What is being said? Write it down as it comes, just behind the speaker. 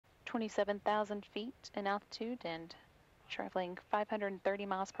27,000 feet in altitude and traveling 530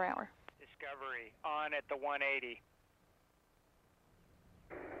 miles per hour. Discovery, on at the 180.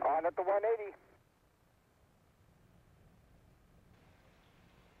 On at the 180.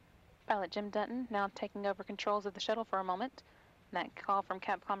 Pilot Jim Dutton now taking over controls of the shuttle for a moment. That call from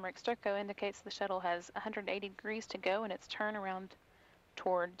Capcom Rick Sturko indicates the shuttle has 180 degrees to go in its turn around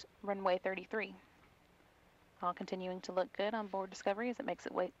toward runway 33. All continuing to look good on board Discovery as it makes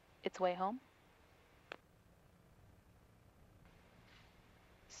its way home.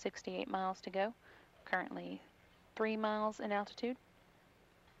 68 miles to go, currently 3 miles in altitude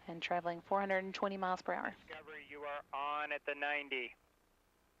and traveling 420 miles per hour. Discovery, you are on at the 90.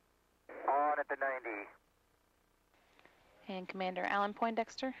 On at the 90. And Commander Alan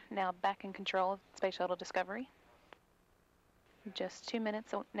Poindexter now back in control of Space Shuttle Discovery. Just 2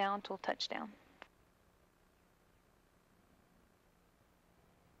 minutes now until touchdown.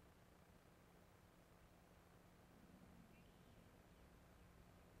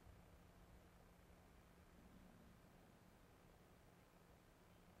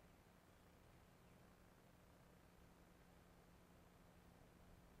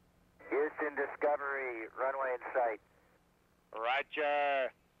 Houston Discovery, runway in sight.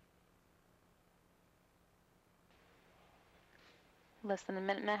 Roger. Less than a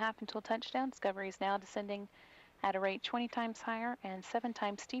minute and a half until touchdown. Discovery is now descending at a rate 20 times higher and 7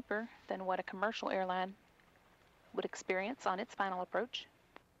 times steeper than what a commercial airline would experience on its final approach.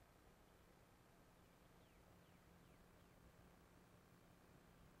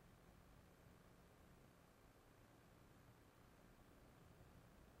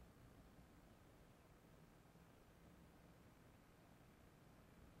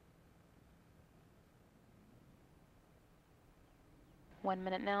 One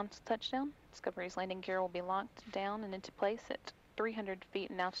minute now to touchdown. Discovery's landing gear will be locked down and into place at 300 feet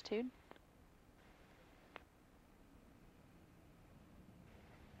in altitude.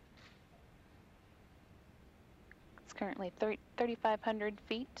 It's currently 3,500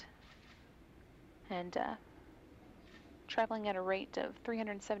 feet and traveling at a rate of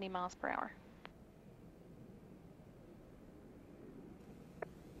 370 miles per hour.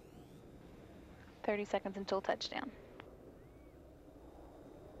 "30 seconds until touchdown.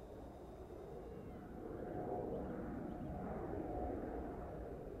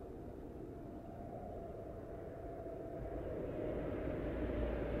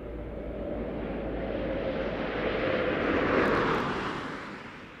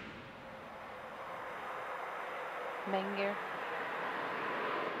 Main gear,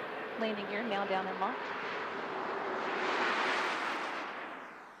 landing gear now down and locked.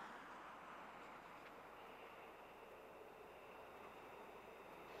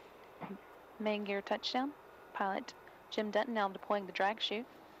 Main gear touchdown. Pilot Jim Dutton now deploying the drag chute.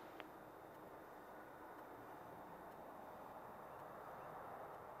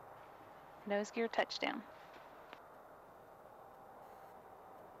 Nose gear touchdown.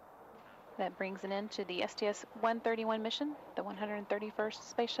 That brings an end to the STS-131 mission, the 131st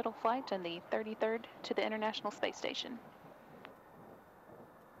Space Shuttle flight, and the 33rd to the International Space Station.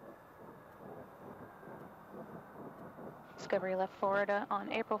 Discovery left Florida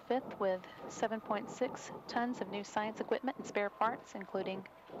on April 5th with 7.6 tons of new science equipment and spare parts, including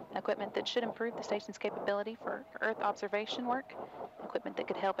equipment that should improve the station's capability for Earth observation work, equipment that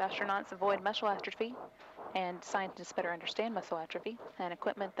could help astronauts avoid muscle atrophy, and scientists better understand muscle atrophy, and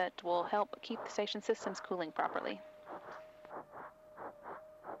equipment that will help keep the station systems cooling properly.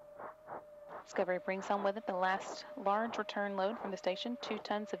 Discovery brings home with it the last large return load from the station, 2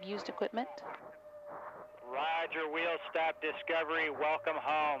 tons of used equipment. Roger, wheel stop Discovery, welcome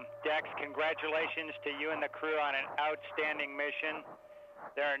home. Dex, congratulations to you and the crew on an outstanding mission.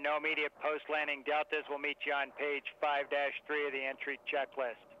 There are no immediate post-landing deltas. We'll meet you on page 5-3 of the entry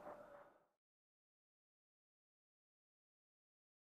checklist.